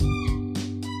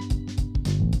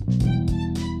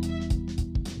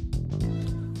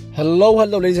Hello,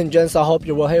 ladies and gents. I hope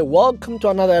you're well. Hey, welcome to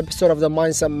another episode of the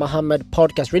Mindset Muhammad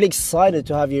podcast. Really excited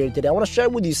to have you here today. I want to share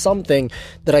with you something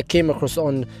that I came across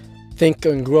on Think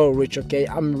and Grow Rich. Okay,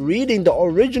 I'm reading the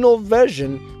original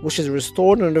version, which is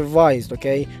restored and revised.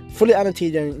 Okay, fully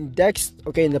annotated and indexed.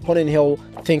 Okay, in Napoleon Hill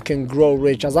Think and Grow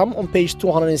Rich. As I'm on page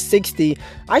 260,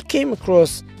 I came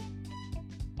across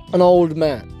an old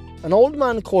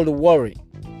man called Worry.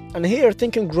 And here,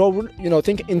 Think and Grow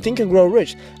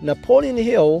Rich, Napoleon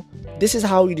Hill, this is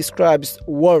how he describes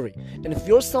worry. And if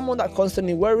you're someone that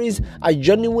constantly worries, I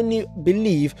genuinely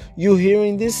believe you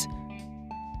hearing this,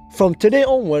 from today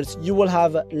onwards, you will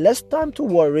have less time to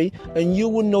worry, and you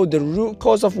will know the root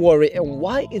cause of worry and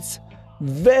why it's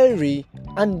very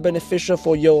unbeneficial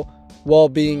for your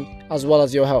well-being as well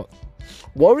as your health.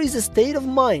 Worry is a state of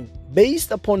mind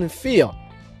based upon fear.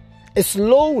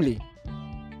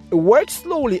 It works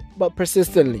slowly but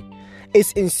persistently.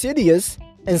 It's insidious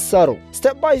and subtle.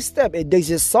 Step by step, it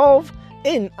digs itself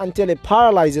in until it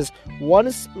paralyzes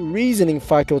one's reasoning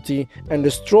faculty and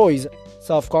destroys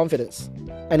self-confidence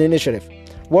and initiative.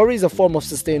 Worry is a form of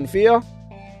sustained fear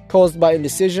caused by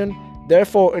indecision.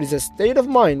 Therefore, it is a state of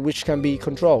mind which can be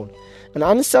controlled. An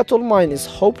unsettled mind is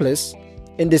hopeless.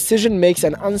 Indecision makes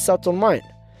an unsettled mind.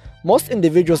 Most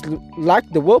individuals lack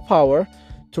the willpower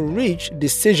to reach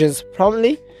decisions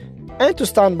promptly and to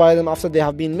stand by them after they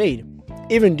have been made,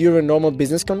 even during normal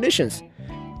business conditions.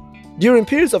 During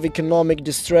periods of economic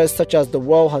distress such as the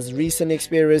world has recently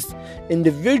experienced,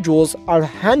 individuals are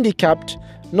handicapped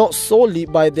not solely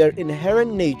by their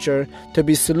inherent nature to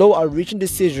be slow at reaching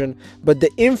decision, but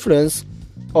the influence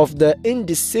of the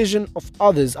indecision of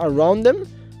others around them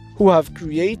who have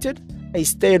created a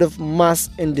state of mass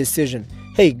indecision.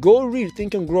 Hey, go read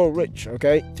Think and Grow Rich,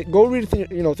 okay? Go read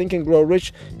Think and Grow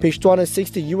Rich, page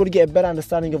 260. You will get a better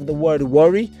understanding of the word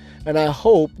worry, and I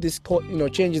hope this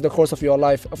changes the course of your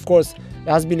life. Of course, it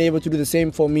has been able to do the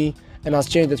same for me and has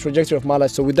changed the trajectory of my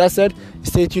life. So with that said,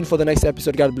 stay tuned for the next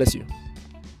episode. God bless you.